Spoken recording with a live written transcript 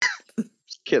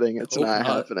kidding. It's Hope not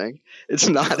not. happening. It's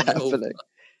not I hope happening.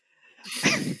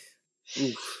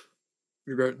 Oof.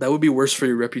 That would be worse for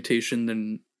your reputation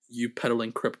than you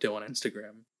peddling crypto on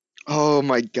Instagram. Oh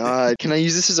my god. Can I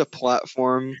use this as a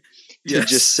platform to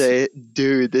just say,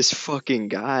 dude, this fucking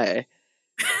guy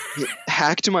he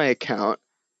hacked my account.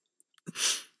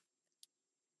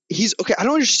 He's okay. I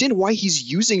don't understand why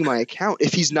he's using my account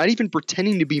if he's not even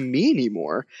pretending to be me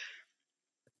anymore.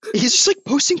 He's just like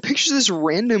posting pictures of this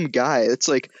random guy. It's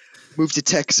like, move to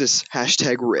Texas,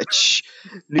 #rich.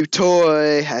 New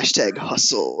toy,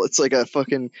 #hustle. It's like a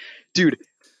fucking dude.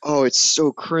 Oh, it's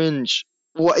so cringe.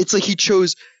 Well, it's like he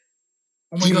chose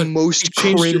the most he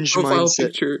changed your cringe profile mindset.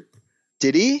 picture.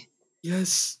 Did he?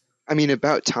 Yes. I mean,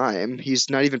 about time. He's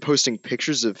not even posting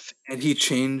pictures of. And he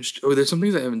changed. Oh, there's some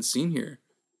things I haven't seen here.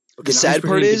 Okay, The sad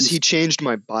part is he changed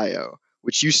my bio,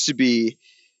 which used to be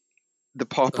the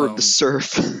pauper of the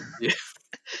surf. Yeah.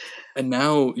 And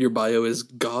now your bio is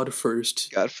God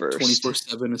first. God first.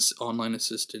 24/7 online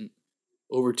assistant.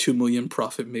 Over 2 million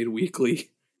profit made weekly.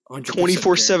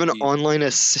 24/7 online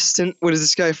assistant? What is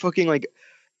this guy fucking like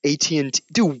AT&T?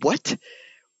 Dude, what?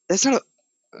 That's not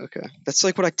a... Okay. That's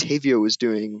like what Octavio was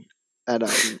doing at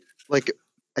like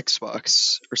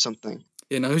Xbox or something.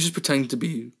 Yeah, now he's just pretending to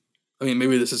be... I mean,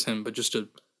 maybe this is him, but just a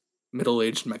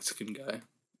middle-aged Mexican guy.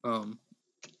 I'll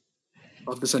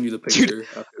have to send you the picture. Dude,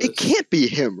 it can't be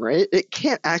him, right? It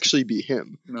can't actually be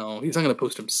him. No, he's not going to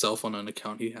post himself on an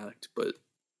account he hacked, but...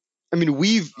 I mean,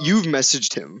 you've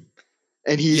messaged him,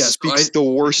 and he speaks the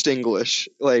worst English.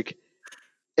 Like,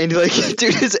 and like,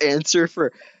 dude, his answer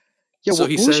for... Yeah, so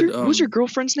what was your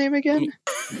girlfriend's name again?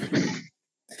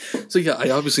 So yeah, I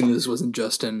obviously knew this wasn't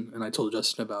Justin, and I told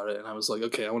Justin about it, and I was like,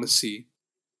 okay, I want to see,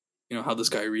 how this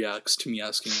guy reacts to me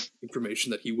asking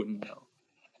information that he wouldn't know.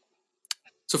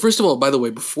 So first of all, by the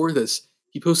way, before this,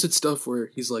 he posted stuff where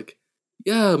he's like,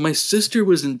 yeah, my sister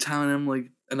was in town, and I'm like,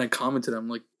 and I commented, I'm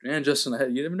like, man, Justin,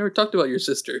 you never talked about your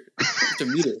sister. To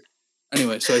meet her.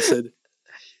 Anyway, so I said,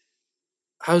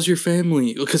 how's your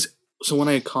family? So when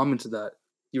I commented that,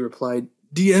 he replied,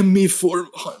 DM me for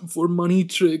money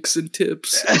tricks and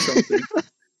tips or something.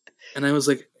 And I was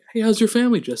like, hey, how's your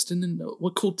family, Justin? And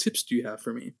what cool tips do you have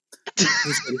for me? He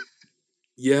said,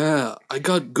 yeah, I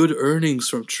got good earnings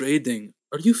from trading.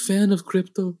 Are you a fan of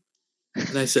crypto?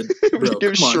 And I said, bro,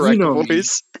 come on, you know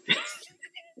voice.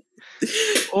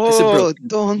 Oh,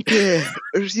 donkey,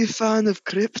 are you a fan of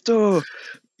crypto?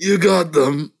 You got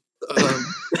them.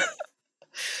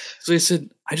 So I said,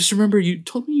 I just remember you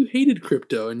told me you hated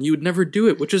crypto and you would never do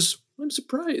it, I'm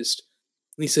surprised.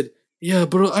 And he said, yeah,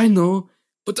 bro, I know,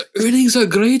 but the earnings are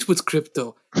great with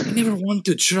crypto. I never wanted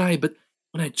to try, but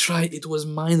when I tried, it was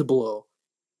mind blow.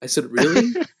 I said,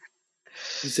 really?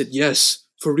 He said, yes,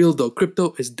 for real though,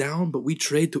 crypto is down, but we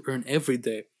trade to earn every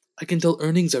day. I can tell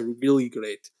earnings are really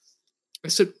great. I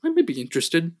said, I may be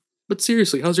interested, but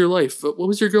seriously, how's your life? What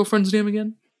was your girlfriend's name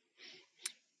again?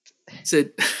 He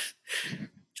said,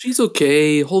 she's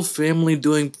okay, whole family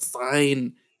doing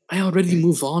fine. I already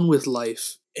moved on with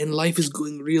life, and life is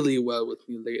going really well with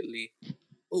me lately.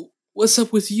 Oh, what's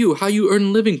up with you? How you earn a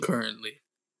living currently?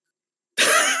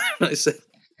 I said,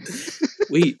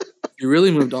 wait, you really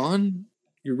moved on?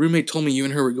 Your roommate told me you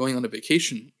and her were going on a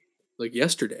vacation, like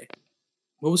yesterday.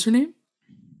 What was her name?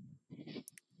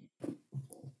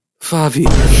 Favi.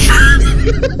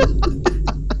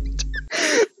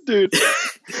 Dude.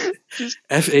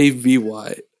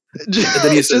 Favy. And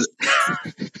then he says,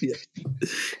 yeah.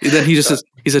 And then he just says,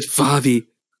 he said, Favi,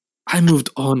 I moved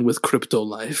on with crypto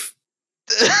life.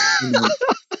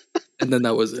 And then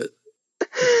that was it.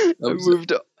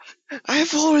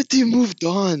 I've already moved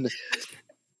on.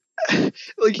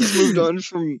 Like he's moved on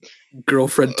from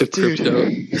girlfriend to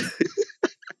crypto.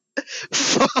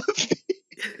 Favi.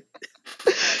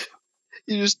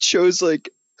 You just chose like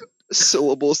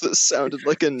syllables that sounded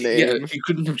like a name. Yeah, you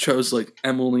couldn't have chose like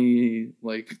Emily,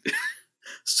 like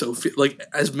Sophie, like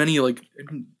as many like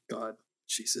God,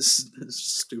 Jesus, this is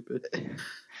stupid.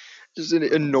 Just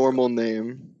a normal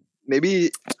name.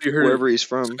 Maybe wherever he's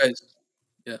from. Guys,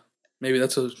 yeah, maybe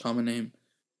that's a common name.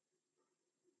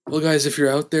 Well, guys, if you're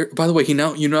out there, by the way, you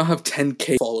now have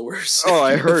 10K followers. Oh,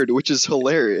 I heard, which is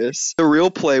hilarious. The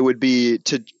real play would be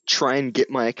to try and get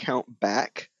my account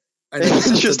back. And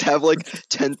just have like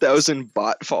 10,000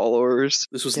 bot followers.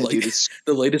 This was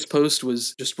the latest post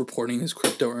was just reporting his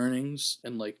crypto earnings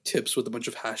and like tips with a bunch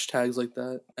of hashtags like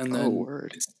that. And then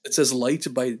it says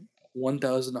liked by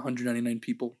 1,199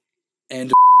 people.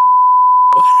 And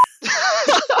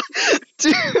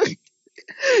dude.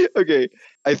 Okay,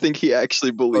 I think he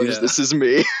actually believes this is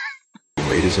me.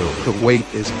 wait is over. The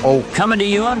wait is over. Coming to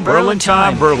you on Berlin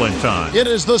time. It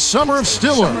is the summer of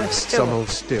Stiller. Summer of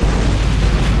Stiller.